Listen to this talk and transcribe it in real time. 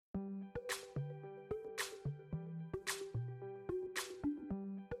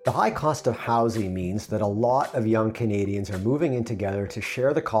The high cost of housing means that a lot of young Canadians are moving in together to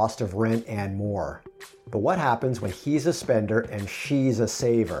share the cost of rent and more. But what happens when he's a spender and she's a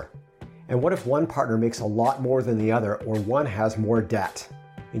saver? And what if one partner makes a lot more than the other, or one has more debt?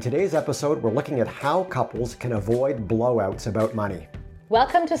 In today's episode, we're looking at how couples can avoid blowouts about money.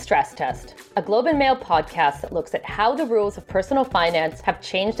 Welcome to Stress Test, a Globe and Mail podcast that looks at how the rules of personal finance have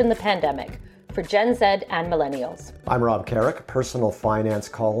changed in the pandemic for Gen Z and millennials. I'm Rob Carrick, personal finance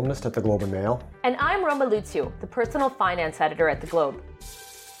columnist at the Globe and Mail. And I'm Roma Luzio, the personal finance editor at the Globe.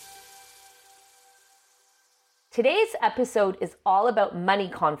 Today's episode is all about money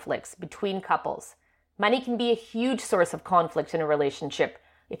conflicts between couples. Money can be a huge source of conflict in a relationship.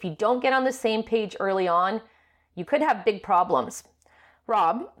 If you don't get on the same page early on, you could have big problems.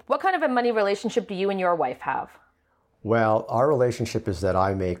 Rob, what kind of a money relationship do you and your wife have? Well, our relationship is that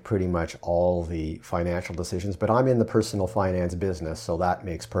I make pretty much all the financial decisions, but I'm in the personal finance business, so that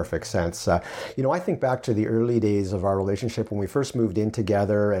makes perfect sense. I think back to the early days of our relationship when we first moved in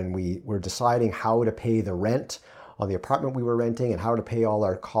together and we were deciding how to pay the rent on the apartment we were renting and how to pay all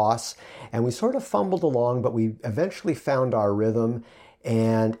our costs. And we sort of fumbled along, but we eventually found our rhythm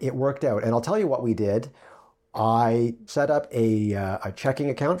and it worked out. And I'll tell you what we did. I set up a checking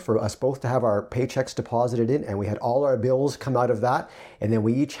account for us both to have our paychecks deposited in, and we had all our bills come out of that. And then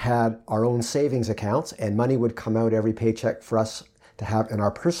we each had our own savings accounts, and money would come out every paycheck for us to have in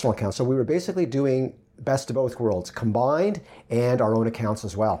our personal account. So we were basically doing best of both worlds, combined and our own accounts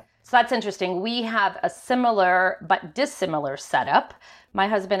as well. So that's interesting. We have a similar but dissimilar setup. My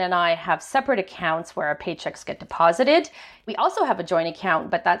husband and I have separate accounts where our paychecks get deposited. We also have a joint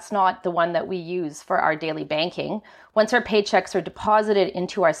account, but that's not the one that we use for our daily banking. Once our paychecks are deposited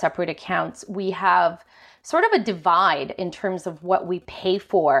into our separate accounts, we have sort of a divide in terms of what we pay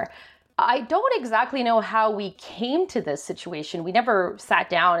for. I don't exactly know how we came to this situation. We never sat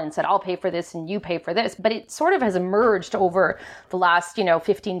down and said, I'll pay for this and you pay for this, but it sort of has emerged over the last,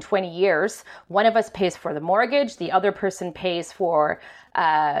 15, 20 years. One of us pays for the mortgage, the other person pays for,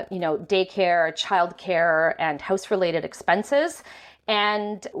 daycare, childcare, and house-related expenses.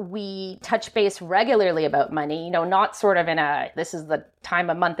 And we touch base regularly about money, not sort of in this is the time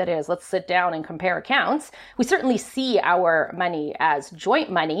of month it is, let's sit down and compare accounts. We certainly see our money as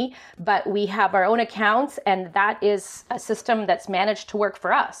joint money, but we have our own accounts, and that is a system that's managed to work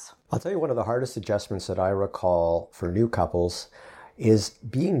for us. I'll tell you, one of the hardest adjustments that I recall for new couples is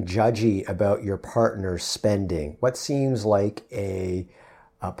being judgy about your partner's spending. What seems like a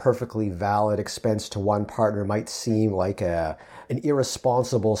perfectly valid expense to one partner might seem like an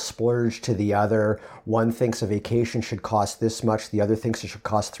irresponsible splurge to the other. One thinks a vacation should cost this much, the other thinks it should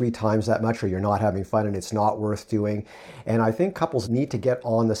cost 3 times that much, or you're not having fun and it's not worth doing. And I think couples need to get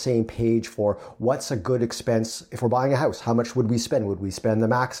on the same page for what's a good expense. If we're buying a house, how much would we spend? Would we spend the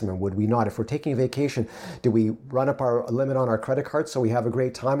maximum? Would we not? If we're taking a vacation, do we run up our limit on our credit card so we have a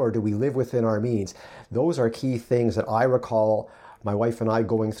great time, or do we live within our means? Those are key things that I recall my wife and I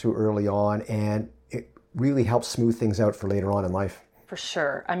going through early on, and it really helps smooth things out for later on in life. For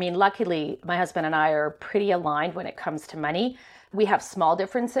sure. I mean, luckily, my husband and I are pretty aligned when it comes to money. We have small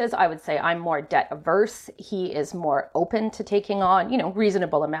differences. I would say I'm more debt averse. He is more open to taking on,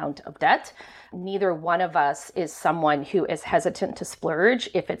 reasonable amount of debt. Neither one of us is someone who is hesitant to splurge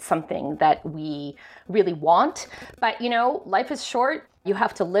if it's something that we really want. But, life is short. You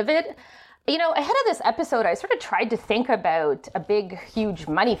have to live it. Ahead of this episode, I sort of tried to think about a big, huge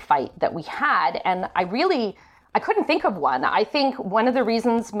money fight that we had, and I couldn't think of one. I think one of the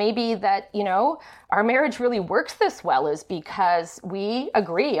reasons maybe that, our marriage really works this well is because we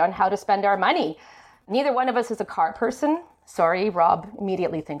agree on how to spend our money. Neither one of us is a car person. Sorry, Rob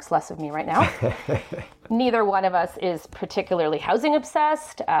immediately thinks less of me right now. Neither one of us is particularly housing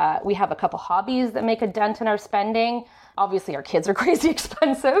obsessed. We have a couple hobbies that make a dent in our spending. Obviously, our kids are crazy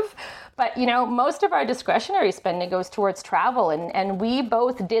expensive, but most of our discretionary spending goes towards travel, and we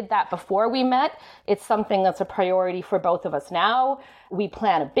both did that before we met. It's something that's a priority for both of us now. We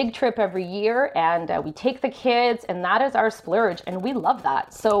plan a big trip every year, and we take the kids, and that is our splurge, and we love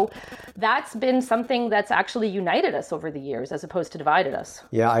that. So that's been something that's actually united us over the years as opposed to divided us.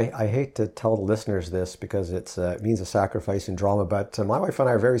 Yeah, I hate to tell the listeners this because it means a sacrifice and drama, but my wife and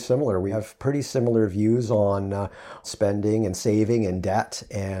I are very similar. We have pretty similar views on spending and saving and debt,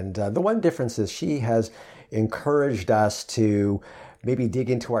 and the one difference is she has encouraged us to maybe dig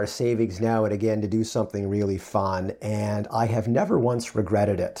into our savings now and again to do something really fun, and I have never once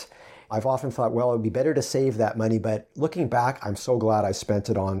regretted it. I've often thought, well, it would be better to save that money, but looking back, I'm so glad I spent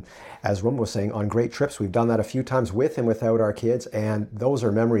it on, as Rum was saying, on great trips. We've done that a few times with and without our kids, and those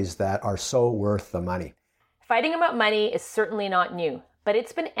are memories that are so worth the money. Fighting about money is certainly not new. but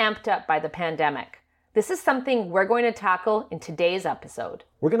it's been amped up by the pandemic. This is something we're going to tackle in today's episode.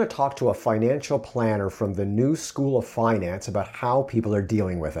 We're going to talk to a financial planner from the New School of Finance about how people are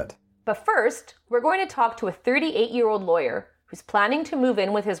dealing with it. But first, we're going to talk to a 38-year-old lawyer who's planning to move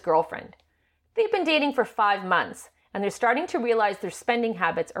in with his girlfriend. They've been dating for 5 months, and they're starting to realize their spending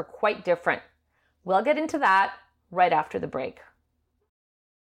habits are quite different. We'll get into that right after the break.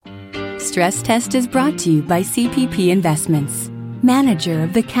 Stress Test is brought to you by CPP Investments, manager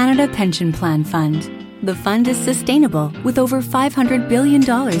of the Canada Pension Plan Fund. The fund is sustainable with over $500 billion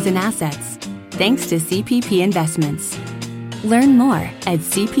in assets, thanks to CPP Investments. Learn more at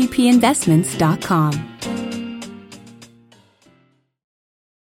cppinvestments.com.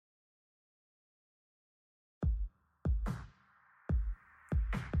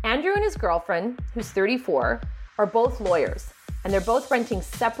 Andrew and his girlfriend, who's 34, are both lawyers, and they're both renting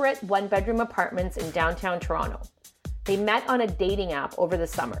separate one-bedroom apartments in downtown Toronto. They met on a dating app over the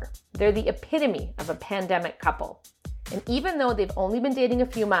summer. They're the epitome of a pandemic couple. And even though they've only been dating a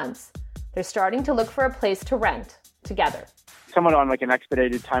few months, they're starting to look for a place to rent together. Somewhat on like an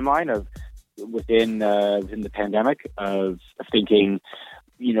expedited timeline of within the pandemic of thinking,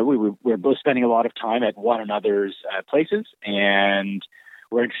 you know, we're both spending a lot of time at one another's places, and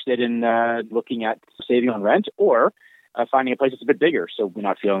we're interested in looking at saving on rent or finding a place that's a bit bigger, so we're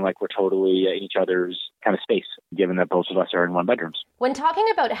not feeling like we're totally in each other's kind of space, given that both of us are in one bedrooms. When talking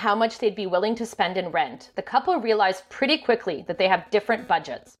about how much they'd be willing to spend in rent, the couple realized pretty quickly that they have different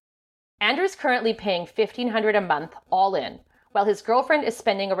budgets. Andrew's currently paying $1,500 a month all in, while his girlfriend is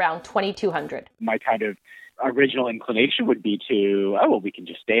spending around $2,200. My kind of original inclination would be to, we can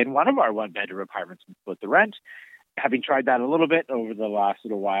just stay in one of our one-bedroom apartments and split the rent. Having tried that a little bit over the last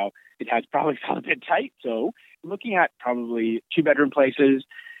little while, it has probably felt a bit tight. So looking at probably 2-bedroom places,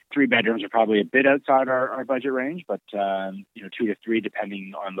 3 bedrooms are probably a bit outside our budget range, but 2 to 3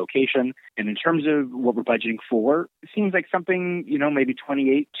 depending on location. And in terms of what we're budgeting for, it seems like something, maybe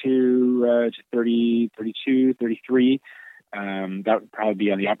 28 to 30, 32, 33. That would probably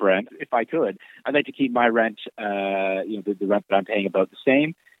be on the upper end. If I could, I'd like to keep my rent, the rent that I'm paying about the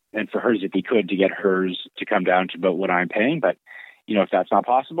same. And for hers, if we could, to get hers to come down to about what I'm paying. But, if that's not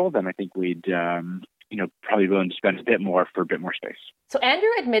possible, then I think we'd, probably willing to spend a bit more for a bit more space. So Andrew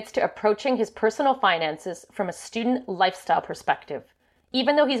admits to approaching his personal finances from a student lifestyle perspective,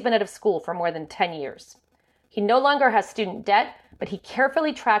 even though he's been out of school for more than 10 years. He no longer has student debt, but he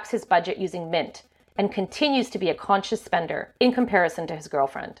carefully tracks his budget using Mint and continues to be a conscious spender in comparison to his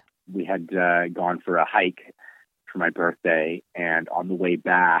girlfriend. We had gone for a hike for my birthday, and on the way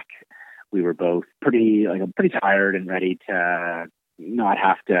back, we were both pretty tired and ready to not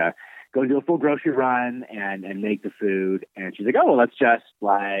have to go do a full grocery run and make the food. And she's like, let's just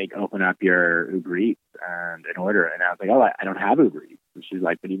open up your Uber Eats and order it. And I was like, I don't have Uber Eats. And she's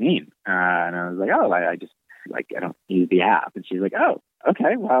like, what do you mean? And I was like, I just I don't use the app. And she's like,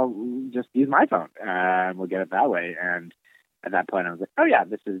 okay, well, just use my phone and we'll get it that way. And at that point, I was like,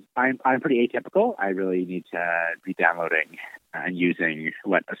 I'm pretty atypical. I really need to be downloading and using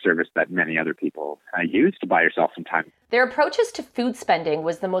a service that many other people use to buy yourself some time. Their approaches to food spending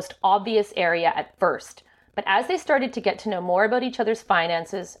was the most obvious area at first. But as they started to get to know more about each other's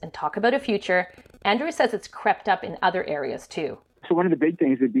finances and talk about a future, Andrew says it's crept up in other areas too. So one of the big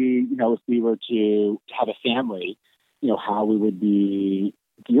things would be, if we were to have a family, how we would be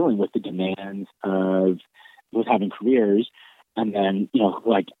dealing with the demands of both having careers. And then,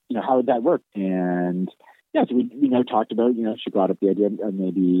 how would that work? And so we, talked about, she brought up the idea of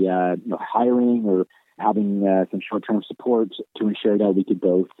maybe, hiring or having some short-term support to ensure that we could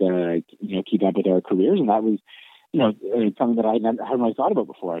both, keep up with our careers. And that was, something that I hadn't really thought about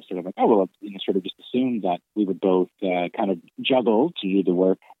before. I was sort of like, sort of just assumed that we would both kind of juggle to do the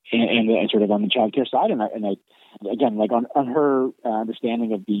work and sort of on the childcare side. And I again, on her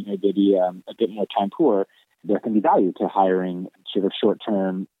understanding of being maybe a bit more time poor, there can be value to hiring sort of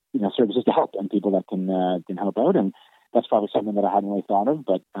short-term, services to help and people that can help out. And that's probably something that I hadn't really thought of,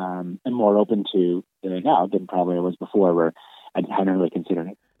 but I'm more open to now than probably I was before, where I hadn't really considered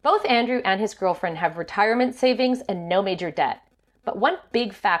it. Both Andrew and his girlfriend have retirement savings and no major debt. But one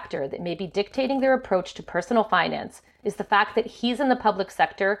big factor that may be dictating their approach to personal finance is the fact that he's in the public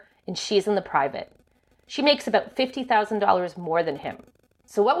sector and she's in the private. She makes about $50,000 more than him.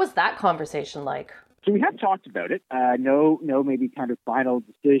 So what was that conversation like? So we have talked about it. No, maybe kind of final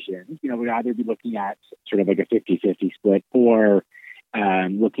decisions. We'd either be looking at sort of like a 50-50 split or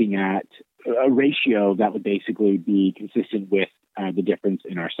looking at a ratio that would basically be consistent with the difference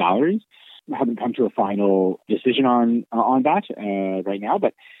in our salaries. We haven't come to a final decision on that right now,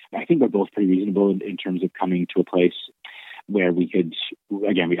 but I think we're both pretty reasonable in terms of coming to a place where we could,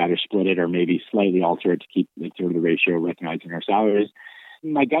 again, we'd either split it or maybe slightly alter it to keep sort of the ratio, recognizing our salaries.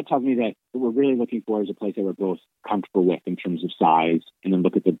 My gut tells me that what we're really looking for is a place that we're both comfortable with in terms of size, and then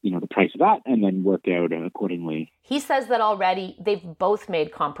look at the price of that and then work out accordingly. He says that already they've both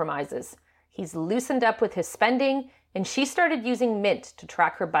made compromises. He's loosened up with his spending, and she started using Mint to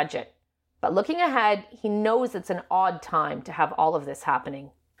track her budget. But looking ahead, he knows it's an odd time to have all of this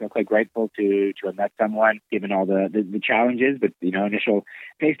happening. I'm quite grateful to have met someone, given all the challenges, but, initial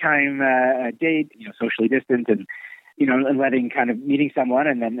FaceTime date, socially distant, and, and meeting someone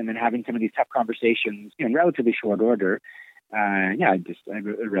and then having some of these tough conversations in relatively short order. I have a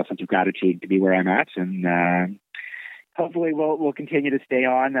real sense of gratitude to be where I'm at, and hopefully we'll continue to stay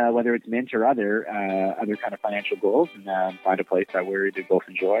on, whether it's Mint or other kind of financial goals, and find a place that we both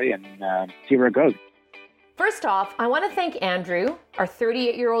enjoy and see where it goes. First off, I want to thank Andrew, our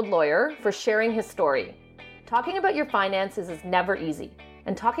 38-year-old lawyer, for sharing his story. Talking about your finances is never easy,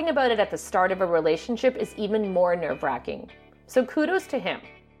 and talking about it at the start of a relationship is even more nerve-wracking. So kudos to him.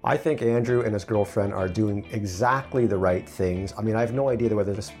 I think Andrew and his girlfriend are doing exactly the right things. I mean, I have no idea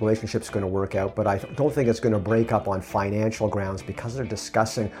whether this relationship's going to work out, but I don't think it's going to break up on financial grounds because they're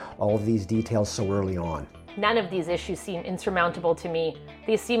discussing all of these details so early on. None of these issues seem insurmountable to me.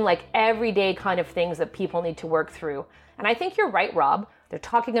 They seem like everyday kind of things that people need to work through. And I think you're right, Rob. They're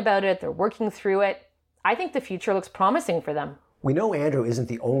talking about it, they're working through it. I think the future looks promising for them. We know Andrew isn't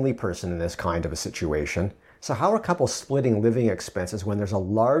the only person in this kind of a situation. So how are couples splitting living expenses when there's a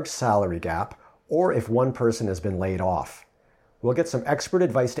large salary gap, or if one person has been laid off? We'll get some expert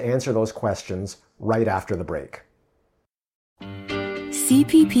advice to answer those questions right after the break.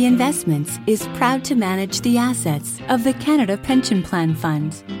 CPP Investments is proud to manage the assets of the Canada Pension Plan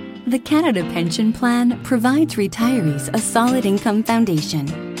Fund. The Canada Pension Plan provides retirees a solid income foundation.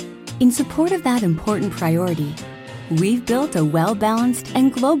 In support of that important priority, we've built a well-balanced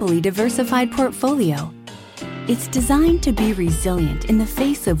and globally diversified portfolio. It's designed to be resilient in the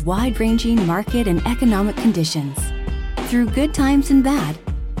face of wide-ranging market and economic conditions. Through good times and bad,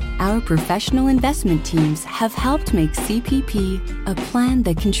 our professional investment teams have helped make CPP a plan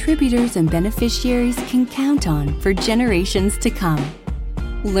that contributors and beneficiaries can count on for generations to come.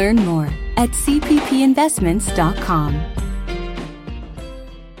 Learn more at cppinvestments.com.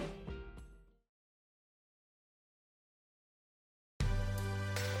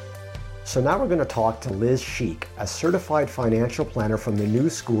 So now we're going to talk to Liz Sheik, a certified financial planner from the New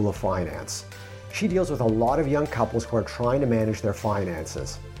School of Finance. She deals with a lot of young couples who are trying to manage their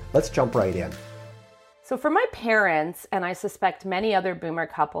finances. Let's jump right in. So for my parents, and I suspect many other boomer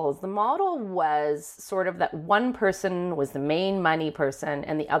couples, the model was sort of that one person was the main money person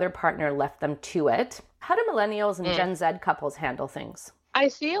and the other partner left them to it. How do millennials and Gen Z couples handle things? I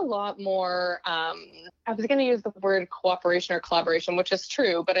see a lot more, I was going to use the word cooperation or collaboration, which is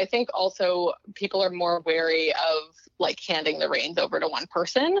true, but I think also people are more wary of handing the reins over to one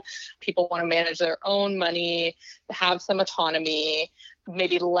person. People want to manage their own money, have some autonomy,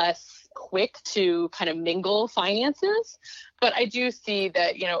 maybe less quick to kind of mingle finances. But I do see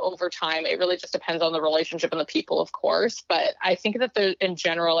that, over time, it really just depends on the relationship and the people, of course. But I think that in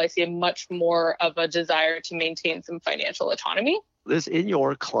general, I see much more of a desire to maintain some financial autonomy. Liz, in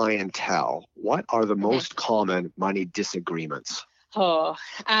your clientele, what are the most common money disagreements?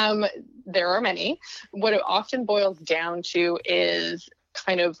 There are many. What it often boils down to is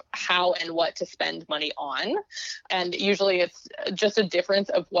kind of how and what to spend money on. And usually it's just a difference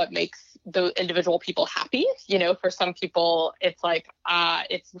of what makes the individual people happy. For some people, it's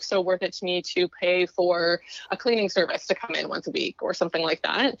it's so worth it to me to pay for a cleaning service to come in once a week or something like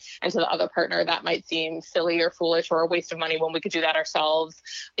that. And to the other partner, that might seem silly or foolish or a waste of money when we could do that ourselves.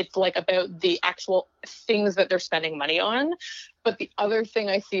 It's about the actual things that they're spending money on. But the other thing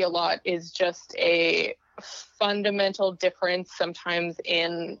I see a lot is just a fundamental difference sometimes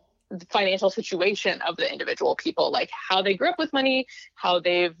in the financial situation of the individual people, how they grew up with money, how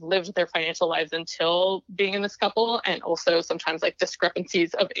they've lived their financial lives until being in this couple, and also sometimes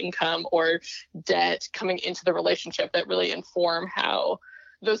discrepancies of income or debt coming into the relationship that really inform how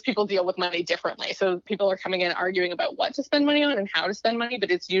those people deal with money differently. So people are coming in arguing about what to spend money on and how to spend money,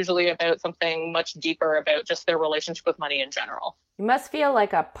 but it's usually about something much deeper about just their relationship with money in general. You must feel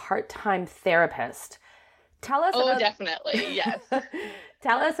like a part-time therapist. Tell us about... definitely, yes.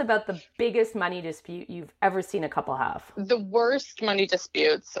 Tell us about the biggest money dispute you've ever seen a couple have. The worst money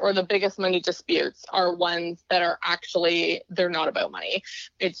disputes or the biggest money disputes are ones that are actually, they're not about money.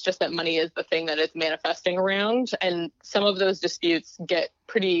 It's just that money is the thing that it's manifesting around. And some of those disputes get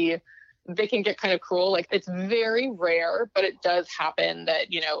pretty they can get kind of cruel. Like, it's very rare, but it does happen that,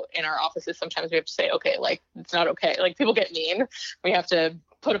 in our offices, sometimes we have to say, okay, like, it's not okay. Like, people get mean. We have to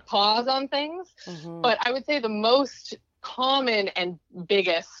put a pause on things. Mm-hmm. But I would say the most common and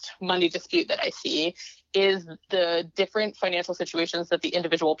biggest money dispute that I see is the different financial situations that the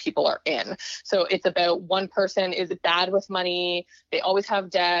individual people are in. So it's about one person is bad with money. They always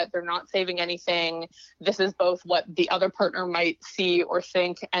have debt. They're not saving anything. This is both what the other partner might see or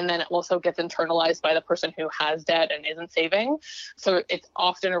think, and then it also gets internalized by the person who has debt and isn't saving. So it's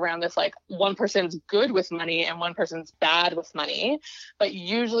often around this, like, one person's good with money and one person's bad with money. But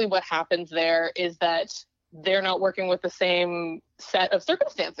usually what happens there is that they're not working with the same set of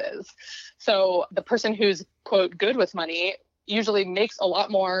circumstances. So the person who's, quote, good with money usually makes a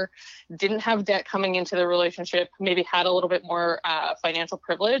lot more, didn't have debt coming into the relationship, maybe had a little bit more financial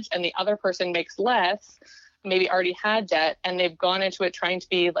privilege, and the other person makes less, maybe already had debt, and they've gone into it trying to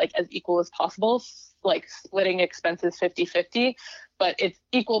be like as equal as possible, like splitting expenses 50-50, but it's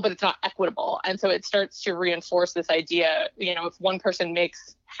equal, but it's not equitable. And so it starts to reinforce this idea, if one person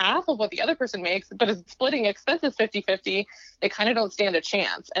makes half of what the other person makes, but is splitting expenses 50-50, they kind of don't stand a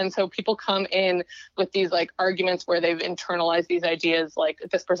chance. And so people come in with these like arguments where they've internalized these ideas, like,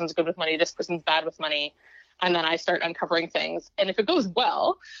 this person's good with money, this person's bad with money. And then I start uncovering things. And if it goes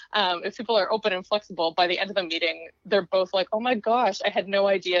well, if people are open and flexible, by the end of the meeting, they're both like, oh my gosh, I had no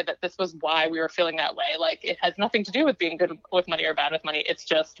idea that this was why we were feeling that way. Like, it has nothing to do with being good with money or bad with money. It's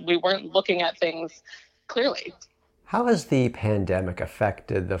just we weren't looking at things clearly. How has the pandemic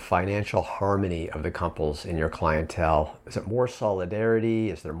affected the financial harmony of the couples in your clientele? Is it more solidarity?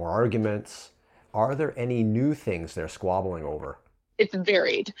 Is there more arguments? Are there any new things they're squabbling over? It's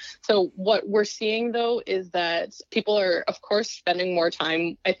varied. So what we're seeing, though, is that people are, of course, spending more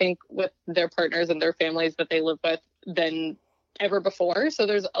time, I think, with their partners and their families that they live with than ever before. So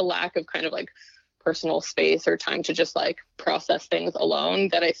there's a lack of kind of like personal space or time to just like process things alone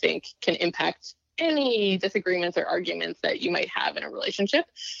that I think can impact any disagreements or arguments that you might have in a relationship.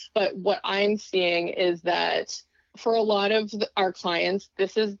 But what I'm seeing is that for a lot of our clients,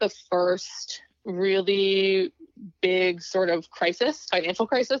 this is the first really big sort of financial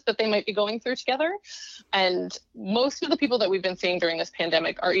crisis that they might be going through together. And most of the people that we've been seeing during this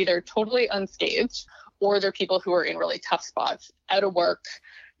pandemic are either totally unscathed, or they're people who are in really tough spots, out of work,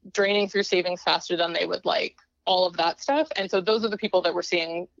 draining through savings faster than they would like, all of that stuff. And so those are the people that we're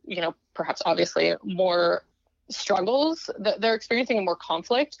seeing, perhaps obviously more struggles that they're experiencing and more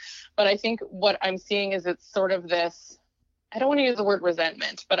conflict. But I think what I'm seeing is it's sort of this, I don't want to use the word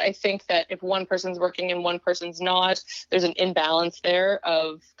resentment, but I think that if one person's working and one person's not, there's an imbalance there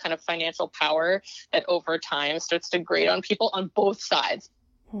of kind of financial power that over time starts to grate on people on both sides.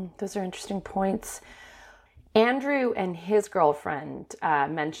 Those are interesting points. Andrew and his girlfriend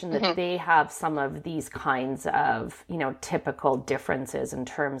mentioned that they have some of these kinds of, typical differences in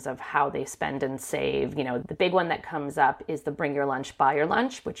terms of how they spend and save. The big one that comes up is the bring your lunch, buy your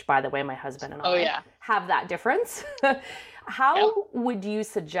lunch, which, by the way, my husband and I have that difference. How would you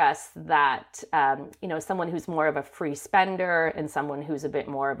suggest that, someone who's more of a free spender and someone who's a bit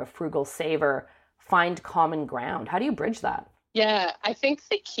more of a frugal saver find common ground? How do you bridge that? Yeah, I think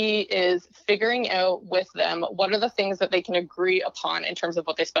the key is figuring out with them what are the things that they can agree upon in terms of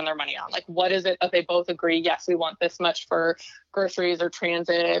what they spend their money on. Like, what is it that they both agree, yes, we want this much for groceries or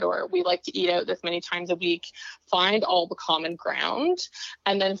transit, or we like to eat out this many times a week. Find all the common ground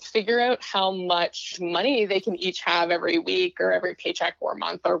and then figure out how much money they can each have every week or every paycheck or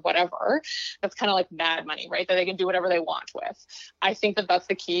month or whatever. That's kind of like mad money, right? That they can do whatever they want with. I think that that's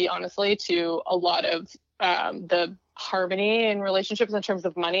the key, honestly, to a lot of the harmony in relationships in terms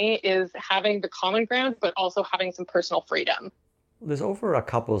of money, is having the common ground, but also having some personal freedom. Liz, over a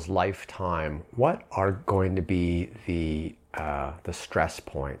couple's lifetime, what are going to be the stress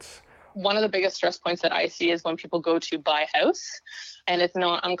points? One of the biggest stress points that I see is when people go to buy a house. And it's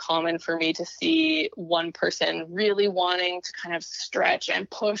not uncommon for me to see one person really wanting to kind of stretch and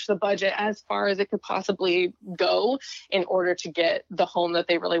push the budget as far as it could possibly go in order to get the home that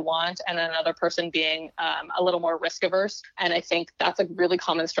they really want, and another person being a little more risk averse. And I think that's a really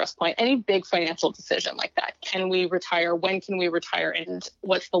common stress point. Any big financial decision like that. Can we retire? When can we retire? And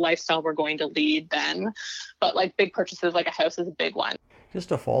what's the lifestyle we're going to lead then? But like big purchases like a house is a big one. Just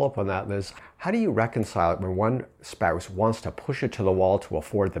to follow up on that, Liz, how do you reconcile it when one spouse wants to push it to the wall to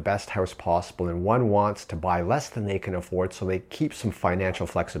afford the best house possible and one wants to buy less than they can afford so they keep some financial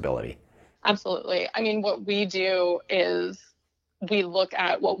flexibility? Absolutely. I mean, what we do is we look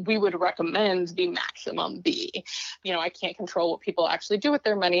at what we would recommend the maximum be. I can't control what people actually do with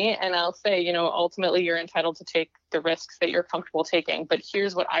their money. And I'll say, ultimately you're entitled to take the risks that you're comfortable taking. But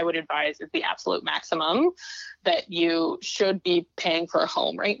here's what I would advise is the absolute maximum that you should be paying for a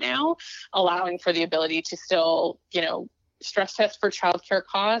home right now, allowing for the ability to still, stress test for childcare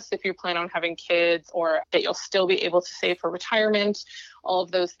costs if you plan on having kids, or that you'll still be able to save for retirement, all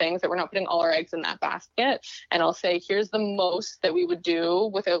of those things, that we're not putting all our eggs in that basket. And I'll say, here's the most that we would do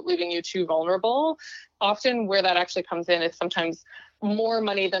without leaving you too vulnerable. Often where that actually comes in is sometimes more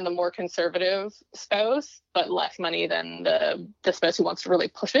money than the more conservative spouse, but less money than the spouse who wants to really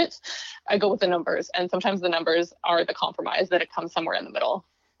push it. I go with the numbers, and sometimes the numbers are the compromise, that it comes somewhere in the middle.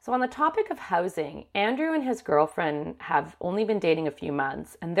 So on the topic of housing, Andrew and his girlfriend have only been dating a few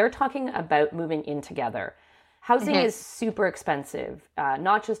months, and they're talking about moving in together. Housing is super expensive,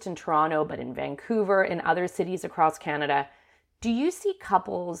 not just in Toronto, but in Vancouver and other cities across Canada. Do you see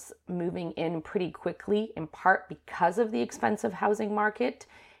couples moving in pretty quickly, in part because of the expensive housing market?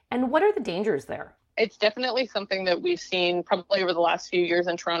 And what are the dangers there? It's definitely something that we've seen probably over the last few years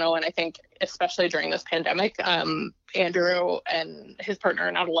in Toronto. And I think especially during this pandemic, Andrew and his partner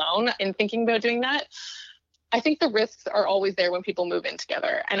are not alone in thinking about doing that. I think the risks are always there when people move in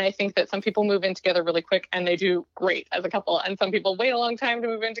together. And I think that some people move in together really quick and they do great as a couple. And some people wait a long time to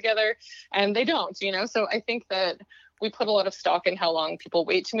move in together and they don't, So I think that we put a lot of stock in how long people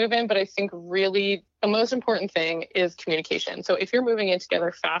wait to move in, but I think really the most important thing is communication. So if you're moving in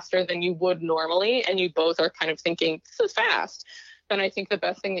together faster than you would normally, and you both are kind of thinking, this is fast, then I think the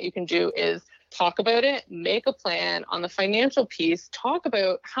best thing that you can do is talk about it, make a plan on the financial piece, talk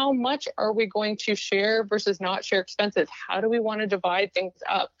about how much are we going to share versus not share expenses? How do we want to divide things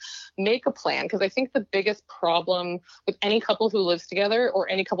up? Make a plan, because I think the biggest problem with any couple who lives together, or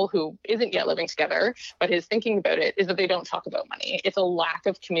any couple who isn't yet living together but is thinking about it, is that they don't talk about money. It's a lack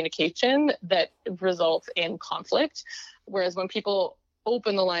of communication that results in conflict. Whereas when people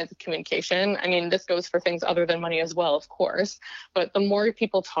open the lines of communication, this goes for things other than money as well, of course, but the more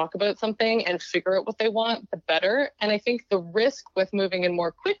people talk about something and figure out what they want, the better. And I think the risk with moving in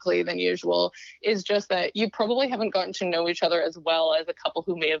more quickly than usual is just that you probably haven't gotten to know each other as well as a couple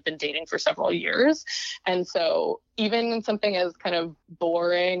who may have been dating for several years. And so even in something as kind of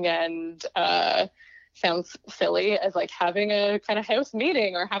boring and sounds silly as like having a kind of house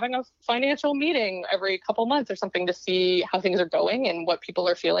meeting or having a financial meeting every couple months or something to see how things are going and what people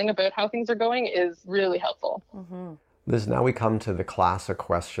are feeling about how things are going is really helpful. Mm-hmm. Liz, now we come to the classic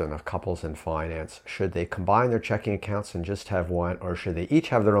question of couples in finance. Should they combine their checking accounts and just have one, or should they each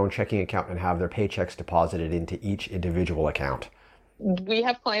have their own checking account and have their paychecks deposited into each individual account? We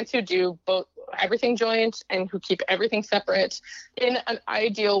have clients who do both, everything joint and who keep everything separate. In an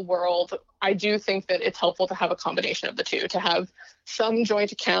ideal world, I do think that it's helpful to have a combination of the two, to have some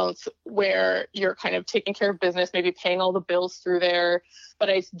joint accounts where you're kind of taking care of business, maybe paying all the bills through there. But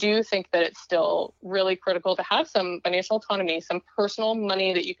I do think that it's still really critical to have some financial autonomy, some personal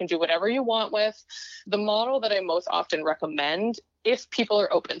money that you can do whatever you want with. The model that I most often recommend, if people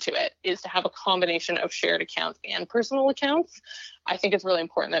are open to it, is to have a combination of shared accounts and personal accounts. I think it's really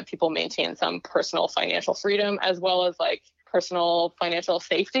important that people maintain some personal financial freedom, as well as like personal financial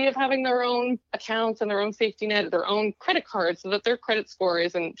safety of having their own accounts and their own safety net, their own credit card, so that their credit score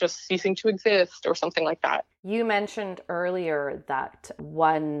isn't just ceasing to exist or something like that. You mentioned earlier that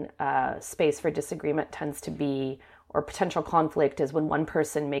one space for disagreement tends to be, or potential conflict is, when one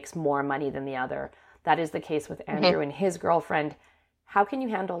person makes more money than the other. That is the case with Andrew and his girlfriend. How can you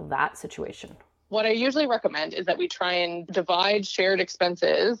handle that situation? What I usually recommend is that we try and divide shared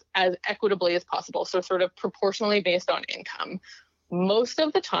expenses as equitably as possible, so sort of proportionally based on income. Most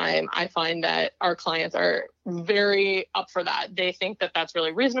of the time, I find that our clients are very up for that. They think that that's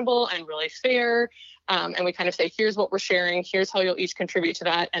really reasonable and really fair. And we kind of say, here's what we're sharing, here's how you'll each contribute to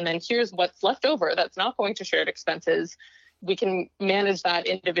that, and then here's what's left over that's not going to shared expenses. We can manage that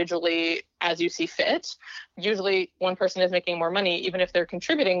individually as you see fit. Usually one person is making more money, even if they're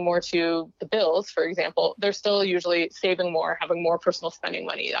contributing more to the bills, for example, they're still usually saving more, having more personal spending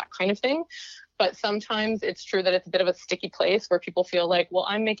money, that kind of thing. But sometimes it's true that it's a bit of a sticky place where people feel like, well,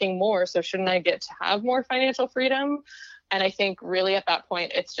 I'm making more, so shouldn't I get to have more financial freedom? And I think really at that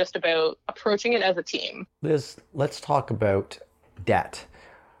point, it's just about approaching it as a team. Liz, let's talk about debt.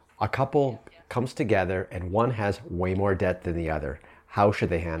 A couple comes together and one has way more debt than the other. How should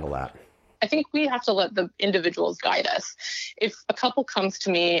they handle that? I think we have to let the individuals guide us. If a couple comes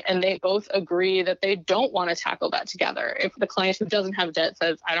to me and they both agree that they don't want to tackle that together, if the client who doesn't have debt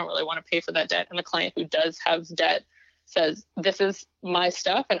says, I don't really want to pay for that debt, and the client who does have debt says, this is my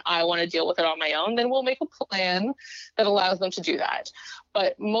stuff and I want to deal with it on my own, then we'll make a plan that allows them to do that.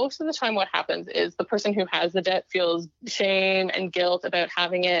 But most of the time what happens is the person who has the debt feels shame and guilt about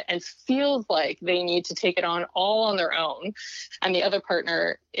having it and feels like they need to take it on all on their own. And the other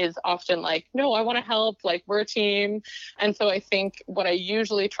partner is often like, no, I want to help, like we're a team. And so I think what I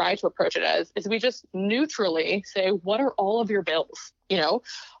usually try to approach it as is we just neutrally say, what are all of your bills,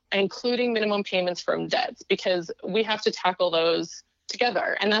 including minimum payments from debts, because we have to tackle those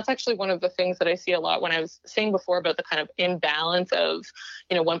together. And that's actually one of the things that I see a lot when I was saying before about the kind of imbalance of,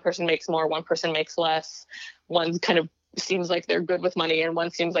 one person makes more, one person makes less, one kind of seems like they're good with money and one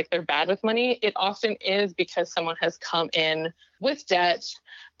seems like they're bad with money. It often is because someone has come in with debt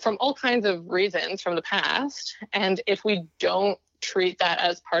from all kinds of reasons from the past. And if we don't treat that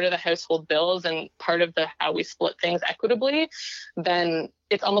as part of the household bills and part of how we split things equitably, then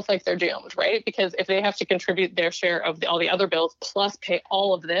it's almost like they're doomed, right? Because if they have to contribute their share of all the other bills plus pay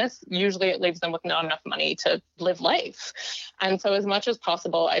all of this, usually it leaves them with not enough money to live life. And so as much as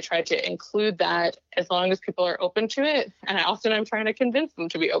possible, I try to include that as long as people are open to it. And I'm trying to convince them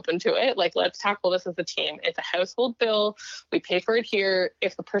to be open to it. Like, let's tackle this as a team. It's a household bill. We pay for it here.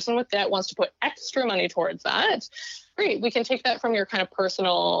 If the person with debt wants to put extra money towards that, great. We can take that from your kind of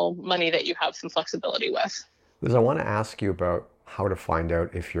personal money that you have some flexibility with. Liz, I want to ask you about how to find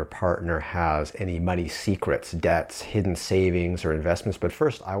out if your partner has any money secrets, debts, hidden savings, or investments. But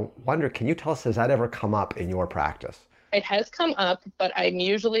first, I wonder, can you tell us, has that ever come up in your practice? It has come up, but I'm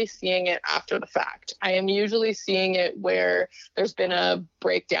usually seeing it after the fact. I am usually seeing it where there's been a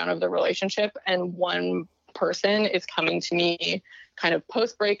breakdown of the relationship and one person is coming to me kind of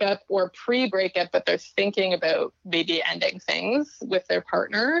post-breakup or pre-breakup, but they're thinking about maybe ending things with their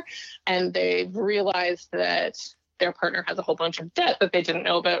partner, and they've realized that their partner has a whole bunch of debt that they didn't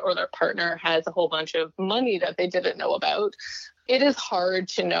know about, or their partner has a whole bunch of money that they didn't know about. It is hard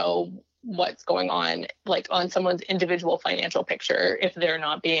to know what's going on, like on someone's individual financial picture, if they're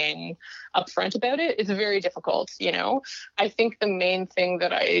not being upfront about it. It's very difficult, I think the main thing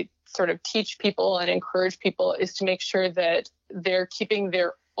that I sort of teach people and encourage people is to make sure that they're keeping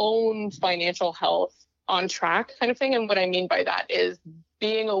their own financial health on track, kind of thing. And what I mean by that is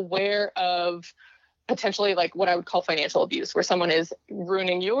being aware of potentially like what I would call financial abuse, where someone is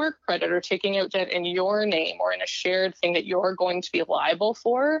ruining your credit or taking out debt in your name or in a shared thing that you're going to be liable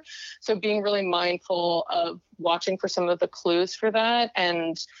for. So being really mindful of watching for some of the clues for that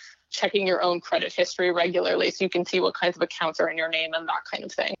and checking your own credit history regularly so you can see what kinds of accounts are in your name and that kind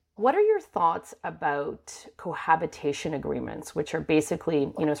of thing. What are your thoughts about cohabitation agreements, which are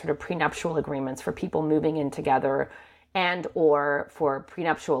basically, sort of prenuptial agreements for people moving in together, and or for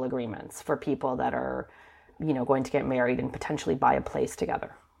prenuptial agreements for people that are, going to get married and potentially buy a place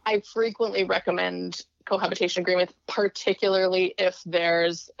together? I frequently recommend cohabitation agreements, particularly if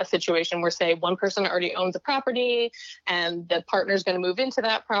there's a situation where, say, one person already owns a property and the partner's going to move into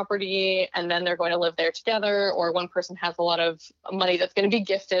that property and then they're going to live there together, or one person has a lot of money that's going to be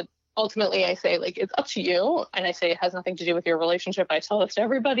gifted. Ultimately, I say, it's up to you. And I say it has nothing to do with your relationship. I tell this to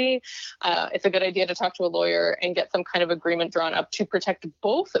everybody. It's a good idea to talk to a lawyer and get some kind of agreement drawn up to protect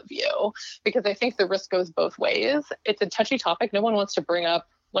both of you, because I think the risk goes both ways. It's a touchy topic. No one wants to bring up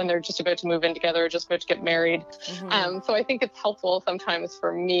when they're just about to move in together or just about to get married. Mm-hmm. So I think it's helpful sometimes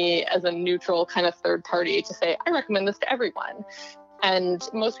for me as a neutral kind of third party to say, I recommend this to everyone. And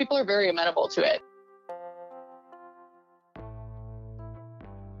most people are very amenable to it.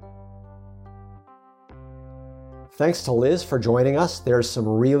 Thanks to Liz for joining us. There's some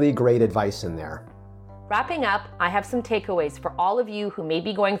really great advice in there. Wrapping up, I have some takeaways for all of you who may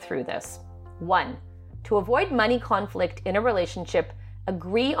be going through this. 1, to avoid money conflict in a relationship,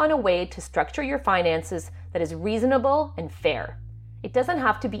 agree on a way to structure your finances that is reasonable and fair. It doesn't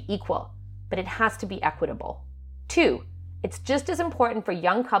have to be equal, but it has to be equitable. 2, it's just as important for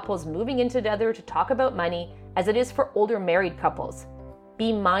young couples moving in together to talk about money as it is for older married couples.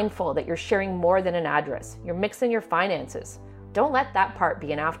 Be mindful that you're sharing more than an address. You're mixing your finances. Don't let that part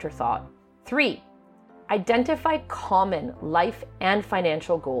be an afterthought. 3, identify common life and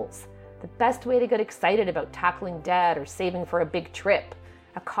financial goals. The best way to get excited about tackling debt or saving for a big trip,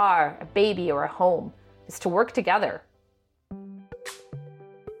 a car, a baby, or a home is to work together.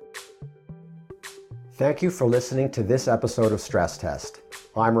 Thank you for listening to this episode of Stress Test.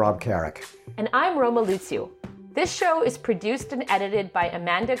 I'm Rob Carrick. And I'm Roma Lucio. This show is produced and edited by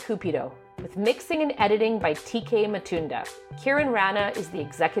Amanda Cupido, with mixing and editing by TK Matunda. Kieran Rana is the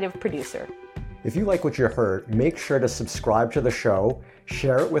executive producer. If you like what you heard, make sure to subscribe to the show,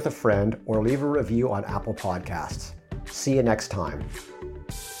 share it with a friend, or leave a review on Apple Podcasts. See you next time.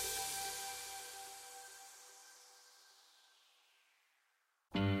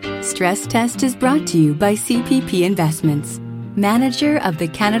 Stress Test is brought to you by CPP Investments, manager of the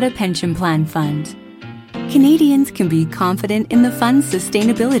Canada Pension Plan Fund. Canadians can be confident in the fund's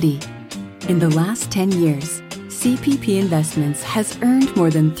sustainability. In the last 10 years, CPP Investments has earned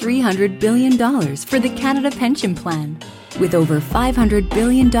more than $300 billion for the Canada Pension Plan. With over $500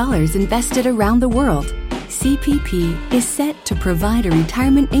 billion invested around the world, CPP is set to provide a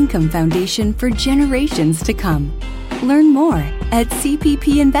retirement income foundation for generations to come. Learn more at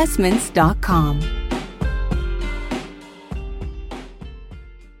cppinvestments.com.